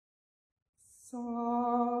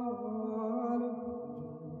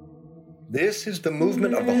This is the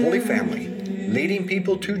movement of the Holy Family, leading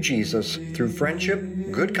people to Jesus through friendship,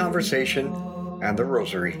 good conversation, and the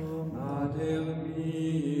Rosary.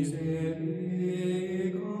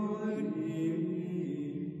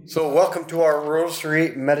 So welcome to our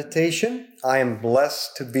Rosary meditation. I am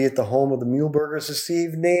blessed to be at the home of the Muehlbergers this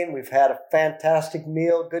evening. We've had a fantastic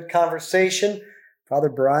meal, good conversation. Father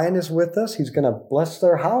Brian is with us. He's going to bless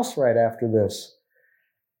their house right after this.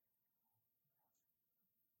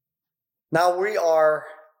 Now we are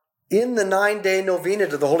in the 9-day novena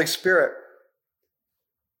to the Holy Spirit.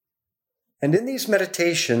 And in these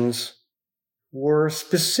meditations, we're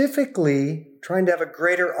specifically trying to have a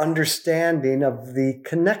greater understanding of the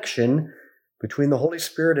connection between the Holy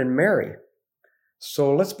Spirit and Mary.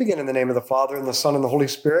 So let's begin in the name of the Father, and the Son, and the Holy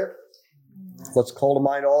Spirit. Let's call to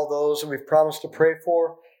mind all those that we've promised to pray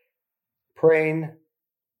for. Praying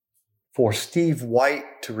for Steve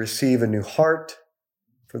White to receive a new heart,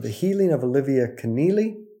 for the healing of Olivia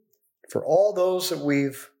Keneally, for all those that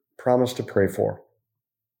we've promised to pray for.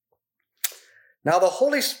 Now, the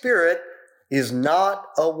Holy Spirit is not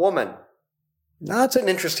a woman. Now, that's an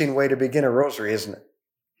interesting way to begin a rosary, isn't it?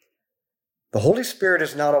 The Holy Spirit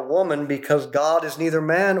is not a woman because God is neither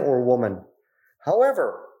man or woman.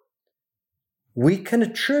 However, we can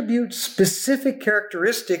attribute specific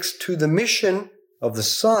characteristics to the mission of the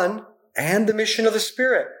Son and the mission of the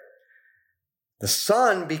Spirit. The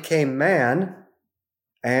Son became man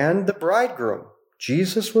and the bridegroom.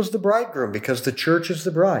 Jesus was the bridegroom because the church is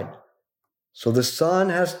the bride. So the Son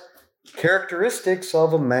has characteristics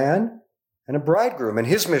of a man and a bridegroom in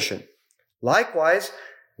his mission. Likewise,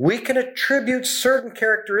 we can attribute certain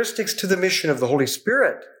characteristics to the mission of the Holy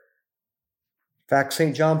Spirit. In fact,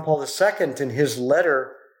 St. John Paul II, in his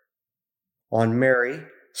letter on Mary,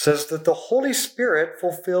 says that the Holy Spirit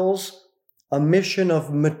fulfills a mission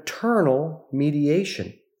of maternal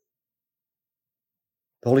mediation.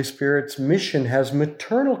 The Holy Spirit's mission has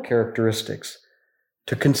maternal characteristics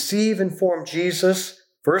to conceive and form Jesus,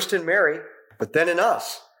 first in Mary, but then in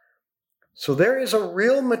us. So there is a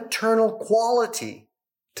real maternal quality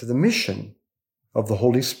to the mission of the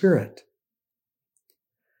Holy Spirit.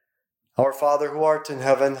 Our Father who art in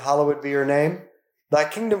heaven, hallowed be your name. Thy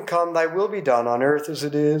kingdom come, thy will be done on earth as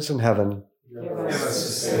it is in heaven. Give us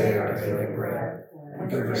this day our daily bread,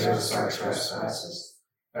 and forgive us our trespasses,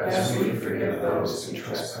 as we forgive those who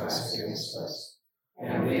trespass against us.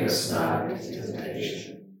 And lead us not into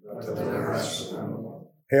temptation, but deliver us from evil.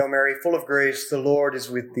 Hail Mary, full of grace, the Lord is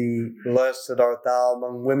with thee. Blessed art thou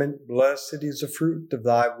among women. Blessed is the fruit of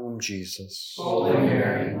thy womb, Jesus. Holy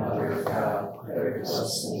Mary, Mother of God, pray for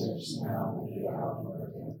us sinners now and at the hour of our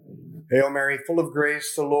death. Hail Mary, full of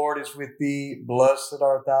grace, the Lord is with thee. Blessed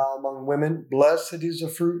art thou among women. Blessed is the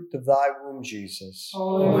fruit of thy womb, Jesus.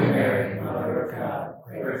 Holy Mary, Mother of God,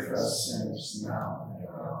 pray for us sinners now and at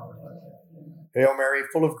the hour of our death. Hail Mary,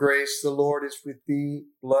 full of grace, the Lord is with thee.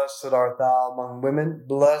 Blessed art thou among women.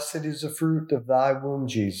 Blessed is the fruit of thy womb,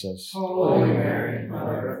 Jesus. Holy Mary,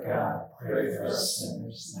 Mother of God, pray for us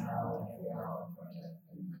sinners now and at the hour of our death.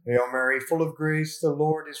 Hail Mary, full of grace, the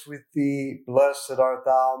Lord is with thee. Blessed art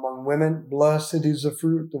thou among women. Blessed is the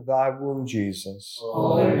fruit of thy womb, Jesus.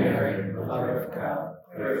 Holy Mary, Mother of God,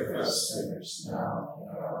 pray for us sinners now and at the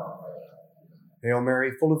hour of our death. Hail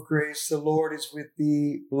Mary, full of grace, the Lord is with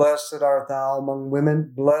thee. Blessed art thou among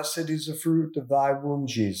women. Blessed is the fruit of thy womb,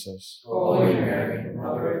 Jesus. Holy Mary,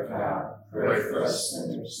 Mother of God, pray for us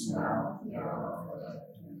sinners now and at the hour of our death.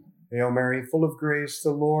 Hail Mary, full of grace,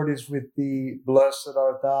 the Lord is with thee. Blessed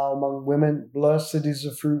art thou among women. Blessed is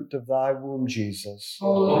the fruit of thy womb, Jesus.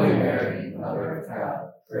 Holy Mary, Mother of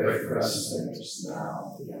God, pray for us sinners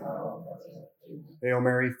now and at the hour of our death. Hail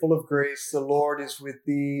Mary, full of grace, the Lord is with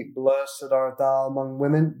thee. Blessed art thou among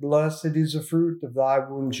women. Blessed is the fruit of thy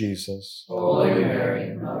womb, Jesus. Holy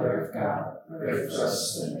Mary, Mother of God, pray for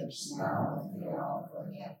us sinners now and at the hour of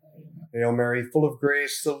our death. Hail Mary, full of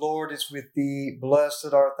grace, the Lord is with thee.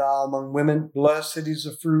 Blessed art thou among women. Blessed is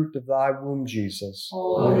the fruit of thy womb, Jesus.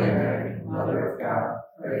 Holy Mary, Mother of God,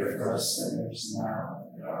 pray for us sinners now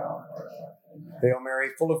and at the hour of our death. Hail Mary,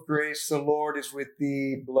 full of grace, the Lord is with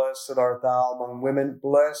thee. Blessed art thou among women.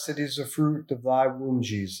 Blessed is the fruit of thy womb,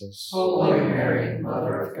 Jesus. Holy Mary,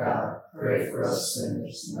 Mother of God, pray for us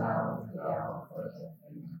sinners now and at the hour of our death.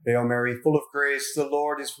 Hail Mary, full of grace, the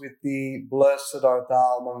Lord is with thee. Blessed art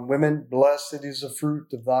thou among women. Blessed is the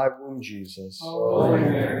fruit of thy womb, Jesus. Holy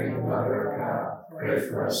Mary, Mother of God, pray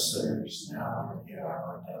for us sinners now and at the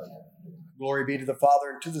hour of our death. Glory be to the Father,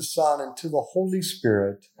 and to the Son, and to the Holy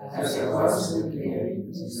Spirit. As it was in the beginning,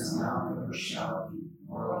 is now, and ever shall be,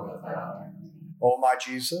 world without end. O my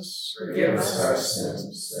Jesus, Forgive us our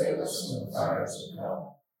sins, save us from the fires of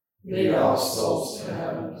hell. Lead all souls to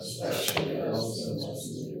heaven, especially those in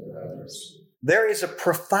most need of thy mercy. there is a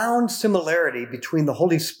profound similarity between the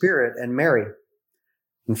Holy Spirit and Mary.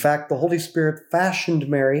 In fact, the Holy Spirit fashioned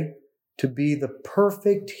Mary to be the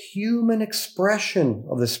perfect human expression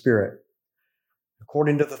of the Spirit.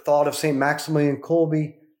 According to the thought of St. Maximilian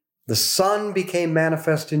Kolbe, the Son became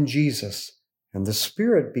manifest in Jesus, and the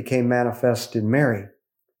Spirit became manifest in Mary.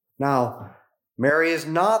 Now, Mary is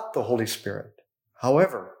not the Holy Spirit.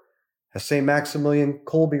 However, as St. Maximilian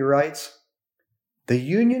Kolbe writes, the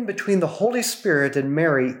union between the Holy Spirit and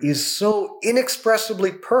Mary is so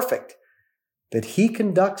inexpressibly perfect that he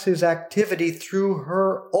conducts his activity through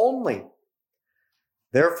her only.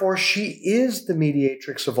 Therefore, she is the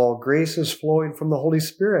mediatrix of all graces flowing from the Holy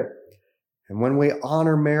Spirit. And when we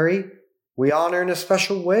honor Mary, we honor in a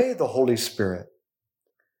special way the Holy Spirit.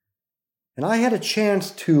 And I had a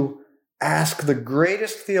chance to ask the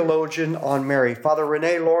greatest theologian on Mary, Father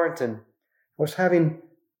René Laurentin. I was having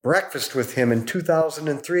breakfast with him in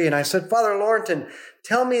 2003, and I said, Father Laurentin,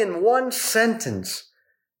 tell me in one sentence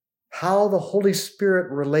how the Holy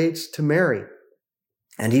Spirit relates to Mary.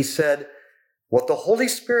 And he said, what the Holy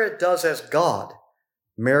Spirit does as God,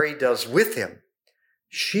 Mary does with him.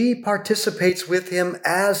 She participates with him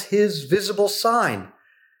as his visible sign.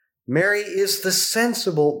 Mary is the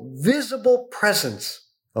sensible, visible presence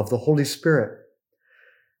of the Holy Spirit.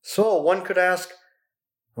 So one could ask,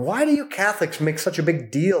 why do you Catholics make such a big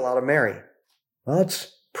deal out of Mary? Well,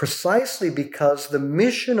 it's precisely because the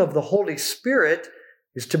mission of the Holy Spirit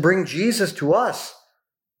is to bring Jesus to us.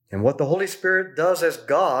 And what the Holy Spirit does as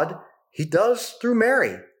God, he does through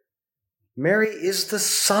Mary. Mary is the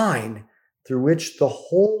sign through which the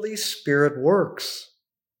Holy Spirit works.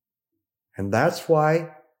 And that's why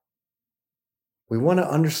we want to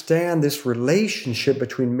understand this relationship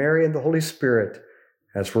between Mary and the Holy Spirit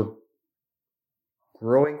as we're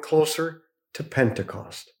growing closer to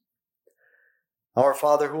Pentecost. Our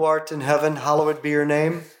Father who art in heaven, hallowed be your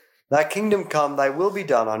name. Thy kingdom come, thy will be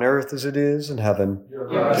done on earth as it is in heaven.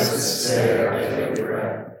 Give us this day our daily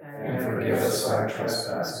bread, and forgive us our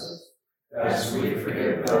trespasses, as we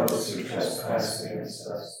forgive those who trespass against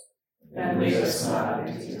us. And lead us not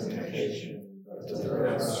into temptation, but deliver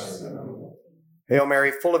us from evil. Hail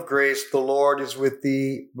Mary, full of grace, the Lord is with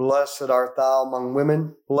thee. Blessed art thou among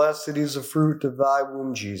women. Blessed is the fruit of thy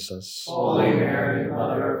womb, Jesus. Holy Mary,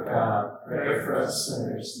 Mother of God, pray for us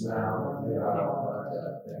sinners now and at the hour of our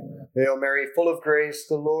death. Amen. Hail Mary, full of grace,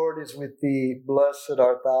 the Lord is with thee. Blessed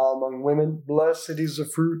art thou among women. Blessed is the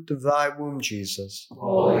fruit of thy womb, Jesus.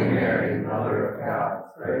 Holy Mary, Mother of God,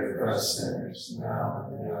 pray for us sinners now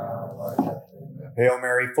and at the hour of our death. Amen. Hail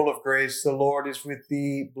Mary, full of grace, the Lord is with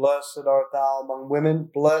thee. Blessed art thou among women.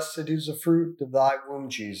 Blessed is the fruit of thy womb,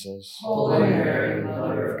 Jesus. Holy Mary,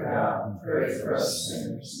 Mother of God, pray for us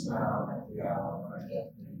sinners now and at the hour of our death.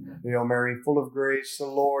 Amen. Hail Mary, full of grace, the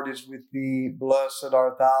Lord is with thee. Blessed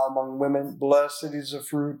art thou among women. Blessed is the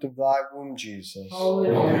fruit of thy womb, Jesus. Holy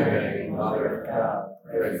Mary, Mother of God,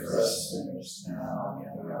 pray for us sinners now and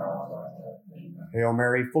at the hour of our death. Amen. Hail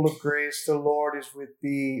Mary, full of grace, the Lord is with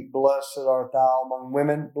thee. Blessed art thou among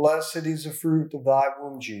women. Blessed is the fruit of thy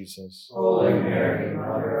womb, Jesus. Holy Mary,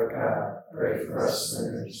 Mother of God, pray for us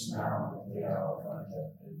sinners now and at the hour of our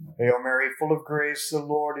death. Amen. Hail Mary, full of grace, the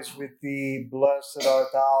Lord is with thee. Blessed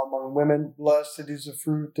art thou among women. Blessed is the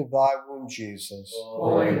fruit of thy womb, Jesus.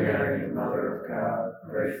 Holy Mary, Mother of God,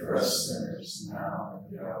 pray for us sinners now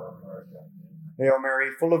and at the hour of our death. Amen. Hail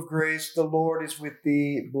Mary, full of grace, the Lord is with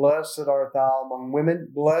thee. Blessed art thou among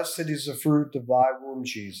women. Blessed is the fruit of thy womb,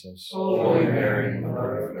 Jesus. Holy Mary,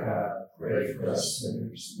 Mother of God, pray for us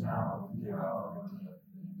sinners now and at the hour of our death.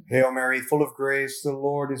 Hail Mary, full of grace, the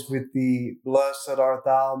Lord is with thee. Blessed art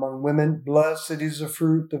thou among women. Blessed is the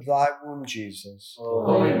fruit of thy womb, Jesus.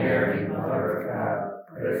 Holy Mary, Mother of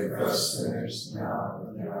God, pray for us sinners now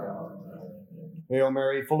and at the hour of our death. Hail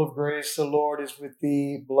Mary, full of grace, the Lord is with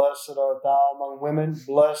thee. Blessed art thou among women.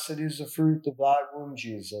 Blessed is the fruit of thy womb,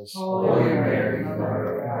 Jesus. Holy Mary,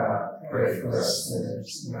 Mother of God, pray for us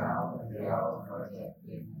sinners now and at the hour of our death.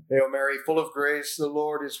 Amen. Hail Mary, full of grace, the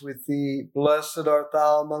Lord is with thee. Blessed art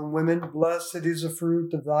thou among women. Blessed is the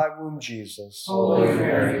fruit of thy womb, Jesus. Holy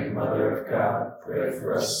Mary, Mother of God, pray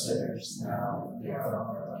for us sinners now and at the hour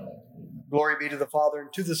of our death. Amen. Glory be to the Father,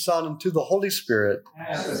 and to the Son, and to the Holy Spirit.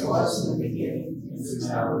 As it was in the beginning, is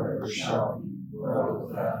now, and ever shall be, world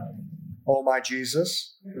without end. O my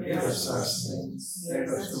Jesus, Forgive us our sins, save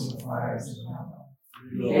us from the fires of hell.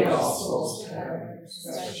 Lead all souls to heaven,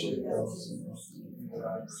 especially those in most need of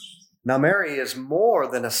thy mercy. now Mary is more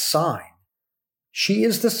than a sign. She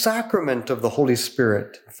is the sacrament of the Holy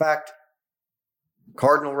Spirit. In fact,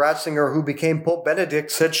 Cardinal Ratzinger, who became Pope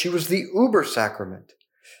Benedict, said she was the Uber sacrament.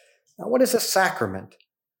 Now, what is a sacrament?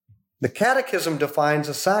 The Catechism defines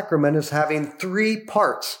a sacrament as having 3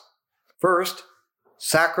 parts. First,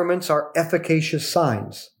 sacraments are efficacious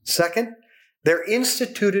signs. Second, they're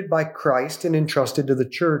instituted by Christ and entrusted to the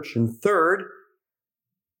Church. And third,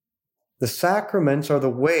 the sacraments are the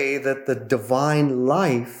way that the divine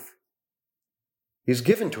life is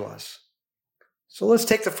given to us. So let's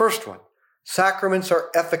take the first one. Sacraments are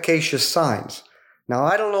efficacious signs. Now,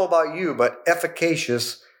 I don't know about you, but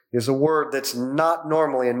efficacious is a word that's not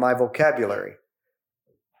normally in my vocabulary.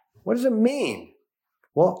 What does it mean?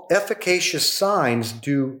 Well, efficacious signs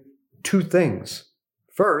do 2 things.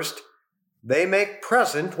 First, they make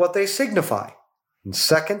present what they signify. And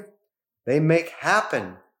second, they make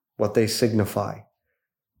happen what they signify.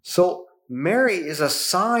 So Mary is a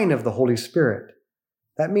sign of the Holy Spirit.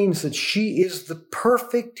 That means that she is the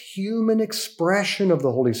perfect human expression of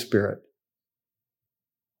the Holy Spirit.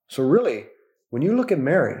 So really, when you look at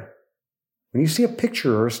Mary, when you see a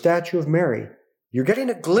picture or a statue of Mary, you're getting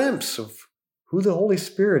a glimpse of who the Holy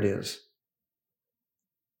Spirit is.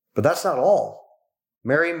 But that's not all.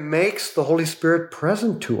 Mary makes the Holy Spirit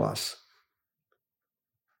present to us.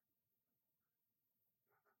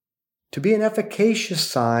 To be an efficacious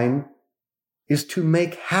sign is to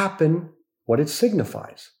make happen what it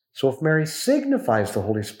signifies. So if Mary signifies the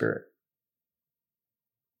Holy Spirit,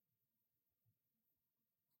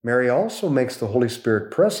 Mary also makes the Holy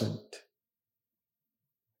Spirit present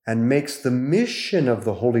and makes the mission of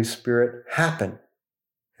the Holy Spirit happen.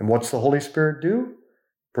 And what's the Holy Spirit do?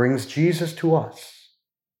 Brings Jesus to us,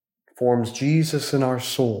 forms Jesus in our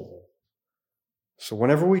soul. So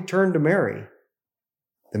whenever we turn to Mary,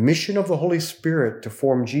 the mission of the Holy Spirit to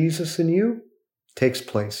form Jesus in you takes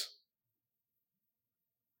place.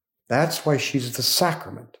 That's why she's the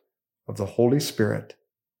sacrament of the Holy Spirit.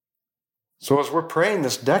 So as we're praying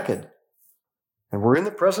this decade, and we're in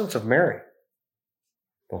the presence of Mary,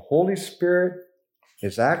 the Holy Spirit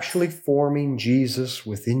is actually forming Jesus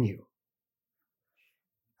within you.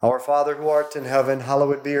 Our Father who art in heaven,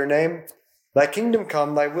 hallowed be your name. Thy kingdom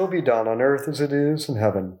come, thy will be done on earth as it is in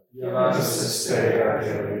heaven. Give us this day our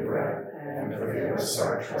daily bread, and forgive us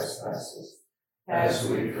our trespasses, as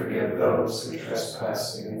we forgive those who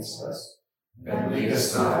trespass against us. And lead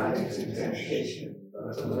us not into temptation,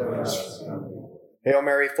 but deliver us from evil. Hail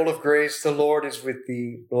Mary, full of grace, the Lord is with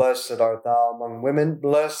thee. Blessed art thou among women.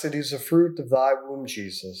 Blessed is the fruit of thy womb,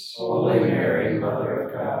 Jesus. Holy Mary, Mother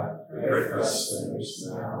of God, pray for us sinners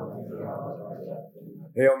now and at the hour of our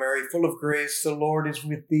death. Hail Mary, full of grace, the Lord is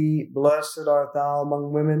with thee. Blessed art thou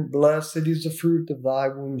among women. Blessed is the fruit of thy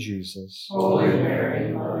womb, Jesus. Holy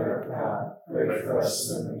Mary, Mother of God, pray for us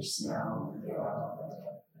sinners now and at the hour of our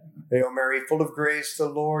death. Hail Mary, full of grace, the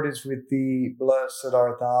Lord is with thee. Blessed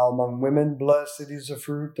art thou among women. Blessed is the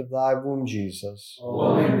fruit of thy womb, Jesus.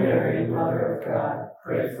 Holy Mary, Mother of God,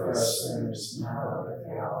 pray for us sinners now and at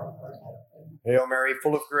the hour of our death. Hail Mary,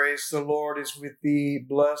 full of grace, the Lord is with thee.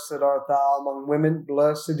 Blessed art thou among women.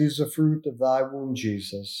 Blessed is the fruit of thy womb,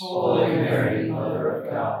 Jesus. Holy Mary, Mother of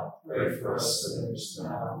God, pray for us sinners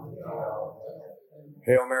now and at the hour of our death.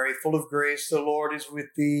 Hail Mary, full of grace, the Lord is with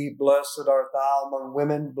thee. Blessed art thou among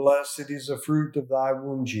women. Blessed is the fruit of thy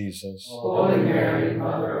womb, Jesus. Holy Mary,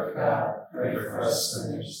 Mother of God, pray for us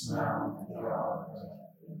sinners now and at the hour of our death.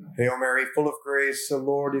 Hail Mary, full of grace, the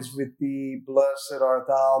Lord is with thee. Blessed art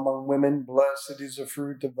thou among women. Blessed is the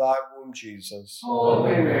fruit of thy womb, Jesus.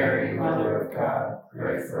 Holy Mary, Mother of God,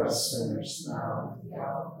 pray for us sinners now and at the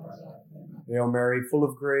hour of our death. Hail Mary, full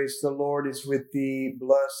of grace, the Lord is with thee.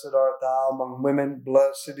 Blessed art thou among women.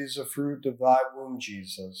 Blessed is the fruit of thy womb,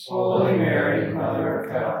 Jesus. Holy Mary, Mother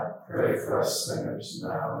of God, pray for us sinners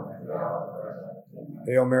now and at the hour of our death.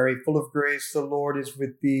 Hail Mary, full of grace, the Lord is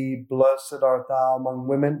with thee. Blessed art thou among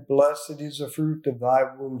women. Blessed is the fruit of thy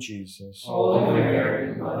womb, Jesus. Holy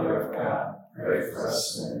Mary, Mother of God, pray for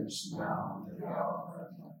us sinners now and at the hour of our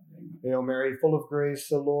death. Hail Mary, full of grace,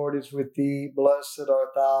 the Lord is with thee. Blessed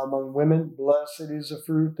art thou among women. Blessed is the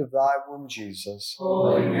fruit of thy womb, Jesus.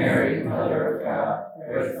 Holy Mary, Mother of God,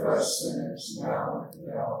 pray for us sinners now and at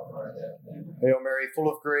the hour of our death. Amen. Hail Mary, full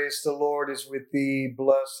of grace, the Lord is with thee.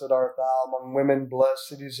 Blessed art thou among women.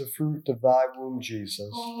 Blessed is the fruit of thy womb, Jesus.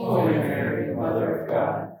 Holy Mary, Mother of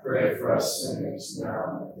God, pray for us sinners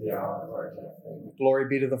now and at the hour of our death. Amen. Glory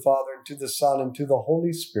be to the Father, and to the Son, and to the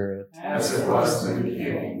Holy Spirit. As it was in the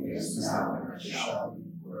beginning, is now, and ever shall be,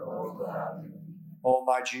 world without end. O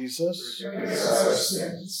my Jesus, Forgive us our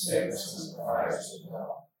sins, save us from the fires of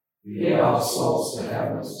hell. Lead all souls to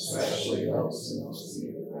heaven, especially those in most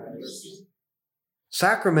need of thy mercy.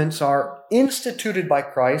 Sacraments are instituted by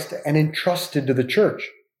Christ and entrusted to the church.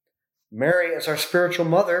 Mary, as our spiritual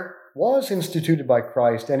mother, was instituted by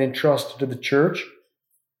Christ and entrusted to the church.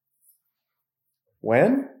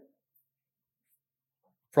 When?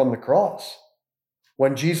 From the cross.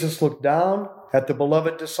 When Jesus looked down at the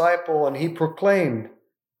beloved disciple and he proclaimed,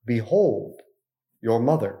 "Behold, your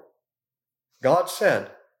mother." God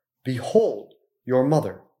said, "Behold, your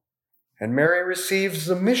mother." And Mary receives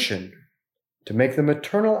the mission to make the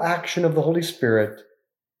maternal action of the Holy Spirit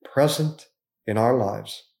present in our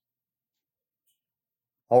lives.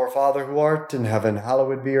 Our Father who art in heaven,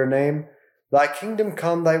 hallowed be your name. Thy kingdom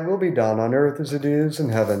come, thy will be done on earth as it is in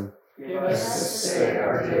heaven. Give us this day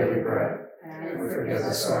our daily bread, and forgive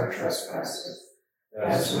us our trespasses,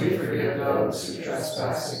 as we forgive those who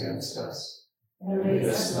trespass against us. And lead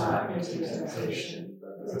us not into temptation,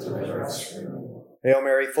 but deliver us from evil. Hail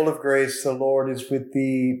Mary, full of grace, the Lord is with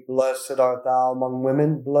thee. Blessed art thou among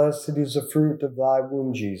women. Blessed is the fruit of thy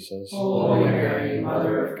womb, Jesus. Holy Mary,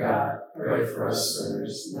 Mother of God, pray for us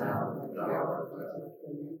sinners now and at the hour of our death.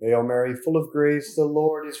 Amen. Hail Mary, full of grace, the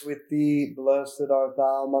Lord is with thee. Blessed art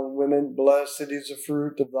thou among women. Blessed is the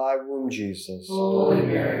fruit of thy womb, Jesus. Holy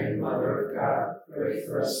Mary, Mother of God, pray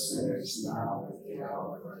for us sinners now and at the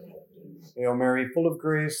hour of our death. Hail Mary, full of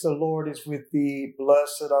grace, the Lord is with thee.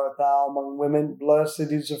 Blessed art thou among women.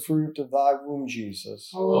 Blessed is the fruit of thy womb,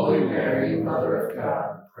 Jesus. Holy Mary, Mother of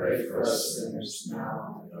God, pray for us sinners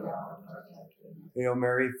now and at the hour of our death. Amen. Hail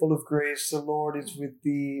Mary, full of grace, the Lord is with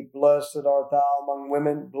thee. Blessed art thou among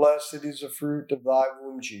women. Blessed is the fruit of thy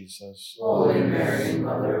womb, Jesus. Holy Mary,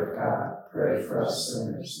 Mother of God, pray for us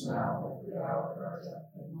sinners now and at the hour of our death.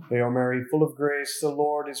 Amen. Hail Mary, full of grace, the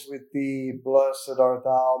Lord is with thee. Blessed art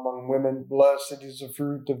thou among women. Blessed is the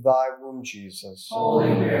fruit of thy womb, Jesus. Holy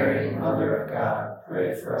Mary, Mother of God,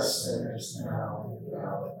 pray for us sinners now and at the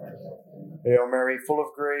hour of our death. Amen. Hail Mary, full of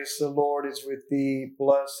grace, the Lord is with thee.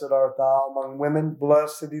 Blessed art thou among women.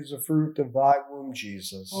 Blessed is the fruit of thy womb,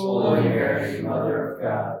 Jesus. Holy Mary, Mother of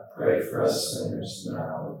God, pray for us sinners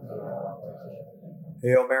now and at the hour of our death. Amen.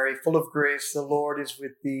 Hail Mary, full of grace, the Lord is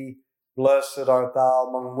with thee. Blessed art thou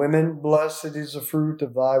among women. Blessed is the fruit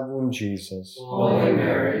of thy womb, Jesus. Holy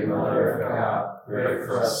Mary, Mother of God, pray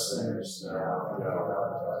for us sinners now and at the hour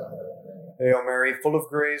of our death. Amen. Hail Mary, full of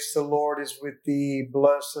grace, the Lord is with thee.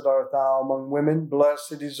 Blessed art thou among women.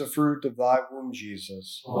 Blessed is the fruit of thy womb,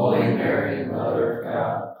 Jesus. Holy Mary, Mother of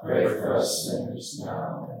God, pray for us sinners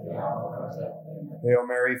now and at the hour of our death. Amen. Hail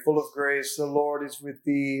Mary, full of grace, the Lord is with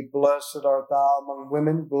thee. Blessed art thou among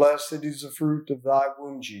women. Blessed is the fruit of thy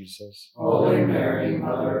womb, Jesus. Holy Mary,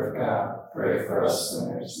 Mother of God, pray for us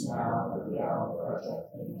sinners now and at the hour of our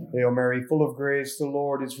death. Amen. Hail Mary, full of grace, the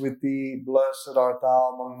Lord is with thee. Blessed art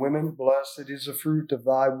thou among women. Blessed is the fruit of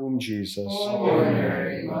thy womb, Jesus. Holy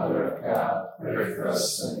Mary, Mother of God, pray for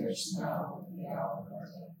us sinners now and at the hour of our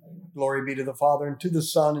death. Amen. Glory be to the Father, and to the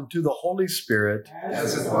Son, and to the Holy Spirit.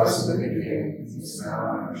 As it was in the beginning, is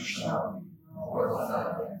now, and shall be, world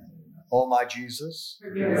without end. O my Jesus,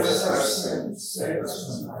 Forgive us our sins, save us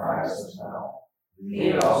from the fires of hell.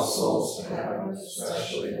 Lead all souls to heaven,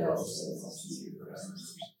 especially those in most need of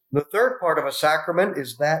mercy. the third part of a sacrament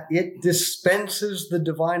is that it dispenses the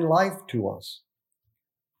divine life to us.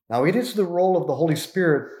 Now, it is the role of the Holy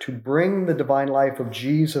Spirit to bring the divine life of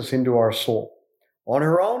Jesus into our soul. On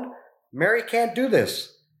her own, Mary can't do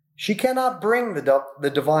this. She cannot bring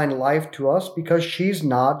the divine life to us because she's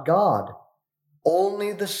not God.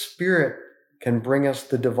 Only the Spirit can bring us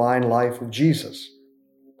the divine life of Jesus.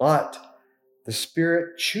 But the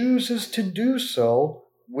Spirit chooses to do so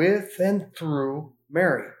with and through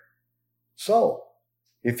Mary. So,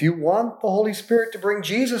 if you want the Holy Spirit to bring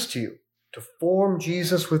Jesus to you, to form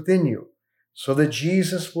Jesus within you, so that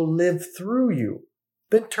Jesus will live through you,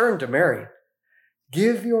 then turn to Mary.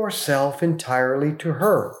 Give yourself entirely to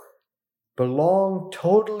her. Belong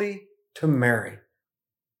totally to Mary.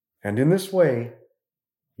 And in this way,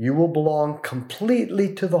 you will belong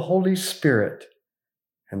completely to the Holy Spirit,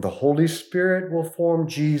 and the Holy Spirit will form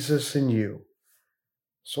Jesus in you.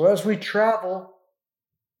 So as we travel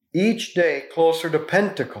each day closer to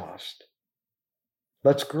Pentecost,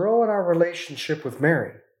 let's grow in our relationship with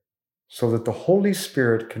Mary so that the Holy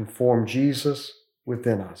Spirit can form Jesus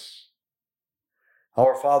within us.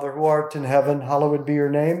 Our Father who art in heaven, hallowed be your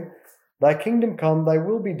name. Thy kingdom come, thy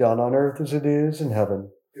will be done on earth as it is in heaven.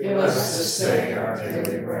 Give us this day our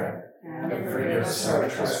daily bread, and forgive us our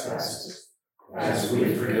trespasses, as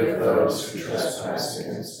we forgive those who trespass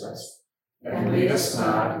against us. And lead us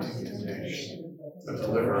not into temptation, but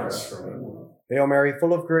deliver us from evil. Hail Mary,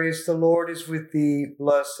 full of grace, the Lord is with thee.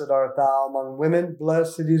 Blessed art thou among women.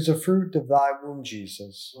 Blessed is the fruit of thy womb,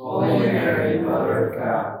 Jesus. Holy Mary, Mother of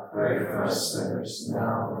God, pray for us sinners,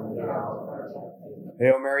 now and at the hour of our death. Amen.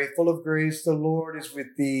 Hail Mary, full of grace, the Lord is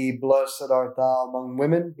with thee. Blessed art thou among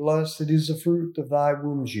women. Blessed is the fruit of thy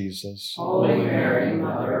womb, Jesus. Holy Mary,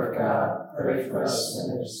 Mother of God, pray for us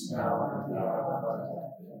sinners, now and at the hour of our death.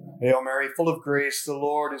 Hail Mary, full of grace, the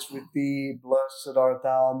Lord is with thee. Blessed art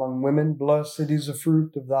thou among women. Blessed is the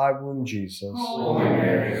fruit of thy womb, Jesus. Holy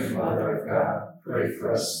Mary, Mother of God, pray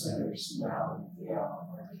for us sinners, now and at the hour of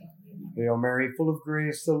our death. Amen. Hail Mary, full of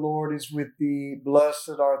grace, the Lord is with thee.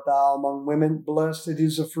 Blessed art thou among women. Blessed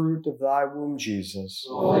is the fruit of thy womb, Jesus.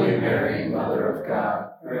 Holy Mary, Mother of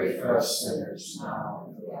God, pray for us sinners, now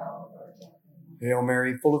and at the hour of our death. Hail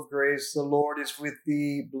Mary, full of grace, the Lord is with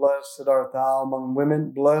thee. Blessed art thou among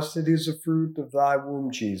women. Blessed is the fruit of thy womb,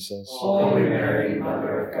 Jesus. Holy Mary,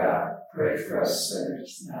 Mother of God, pray for us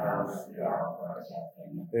sinners, now and at the hour of our death.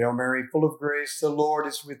 Amen. Hail Mary, full of grace, the Lord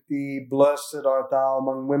is with thee. Blessed art thou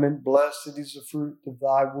among women. Blessed is the fruit of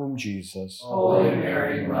thy womb, Jesus. Holy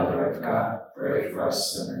Mary, Mother of God, pray for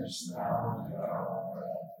us sinners, now and at the hour of our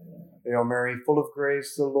death. Amen. Hail Mary, full of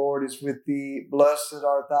grace, the Lord is with thee. Blessed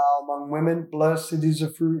art thou among women. Blessed is the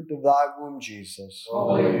fruit of thy womb, Jesus.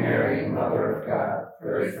 Holy Mary, Mother of God,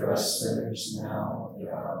 pray for us sinners, now and at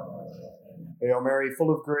the hour of our death. Amen. Hail Mary,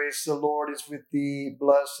 full of grace, the Lord is with thee.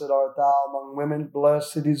 Blessed art thou among women.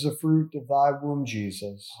 Blessed is the fruit of thy womb,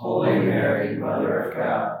 Jesus. Holy Mary, Mother of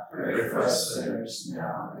God, pray for us sinners,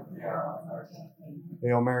 now and at the hour of our death. Amen.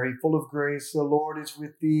 Hail Mary, full of grace, the Lord is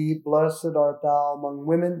with thee. Blessed art thou among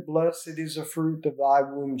women. Blessed is the fruit of thy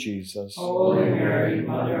womb, Jesus. Holy Mary,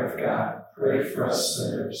 Mother of God, pray for us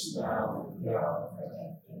sinners, now and at the hour of our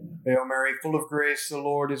death. Amen. Hail Mary, full of grace, the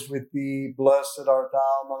Lord is with thee. Blessed art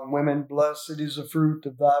thou among women. Blessed is the fruit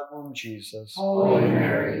of thy womb, Jesus. Holy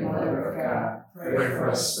Mary, Mother of God, pray for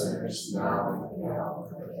us sinners, now and at the hour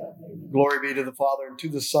of our death. Amen. Glory be to the Father, and to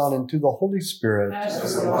the Son, and to the Holy Spirit.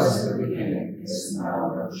 As it was in the beginning, is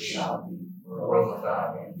now, and ever shall be, world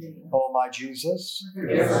without end. O my Jesus,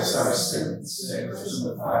 Forgive us our sins, save us from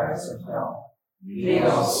the fires of hell. Lead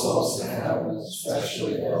all souls to heaven,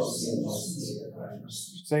 especially those in most need of thy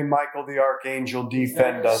mercy. Saint Michael the Archangel,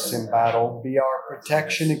 defend us in battle. Be our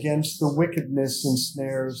protection against the wickedness and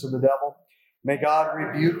snares of the devil. May God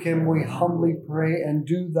rebuke him, we humbly pray. And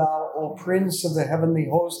do thou, O Prince of the heavenly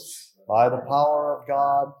host, by the power of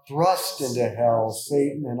God, thrust into hell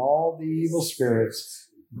Satan and all the evil spirits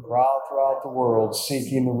who prowl throughout the world,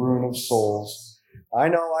 seeking the ruin of souls. I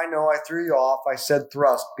know, I threw you off. I said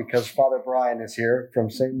thrust because Father Brian is here from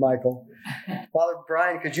St. Michael. Father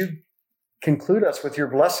Brian, could you conclude us with your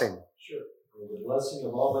blessing? Sure. May the blessing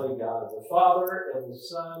of Almighty God, the Father, and the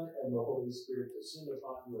Son, and the Holy Spirit descend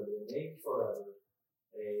upon you and remain forever.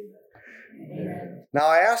 Amen. Amen. Now,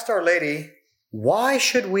 I asked Our Lady, why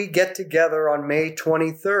should we get together on May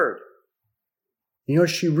 23rd? You know,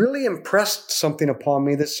 she really impressed something upon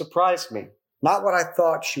me that surprised me. Not what I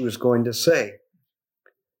thought she was going to say.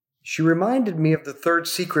 She reminded me of the third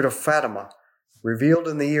secret of Fatima, revealed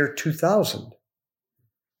in the year 2000,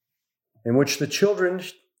 in which the children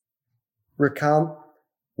recount,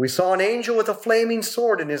 we saw an angel with a flaming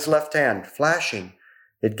sword in his left hand, flashing.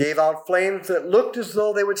 It gave out flames that looked as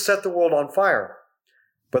though they would set the world on fire.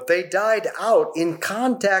 But they died out in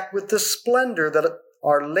contact with the splendor that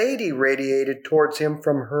Our Lady radiated towards him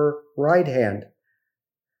from her right hand.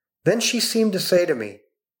 Then she seemed to say to me,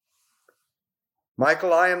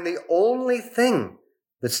 Michael, I am the only thing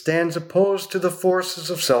that stands opposed to the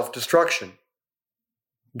forces of self-destruction.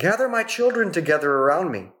 Gather my children together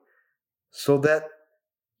around me, so that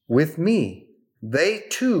with me they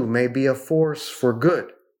too may be a force for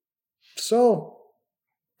good. So,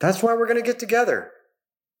 that's why we're going to get together.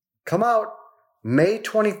 Come out May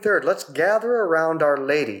 23rd. Let's gather around Our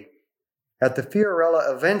Lady at the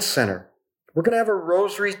Fiorella Event Center. We're going to have a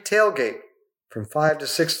rosary tailgate from 5 to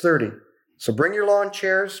 6:30. So bring your lawn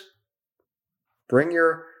chairs, bring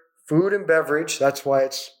your food and beverage. That's why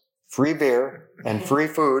it's free beer and free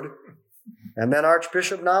food. And then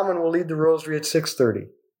Archbishop Naumann will lead the rosary at 6:30.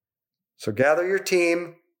 So gather your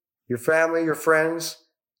team, your family, your friends,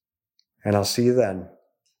 and I'll see you then.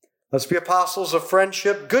 Let's be apostles of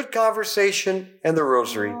friendship, good conversation, and the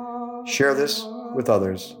rosary. Share this with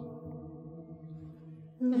others.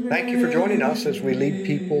 Thank you for joining us as we lead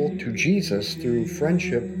people to Jesus through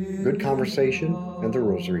friendship, good conversation, and the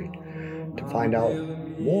rosary. To find out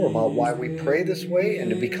more about why we pray this way and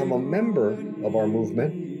to become a member of our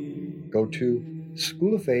movement, go to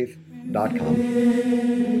schooloffaith.com.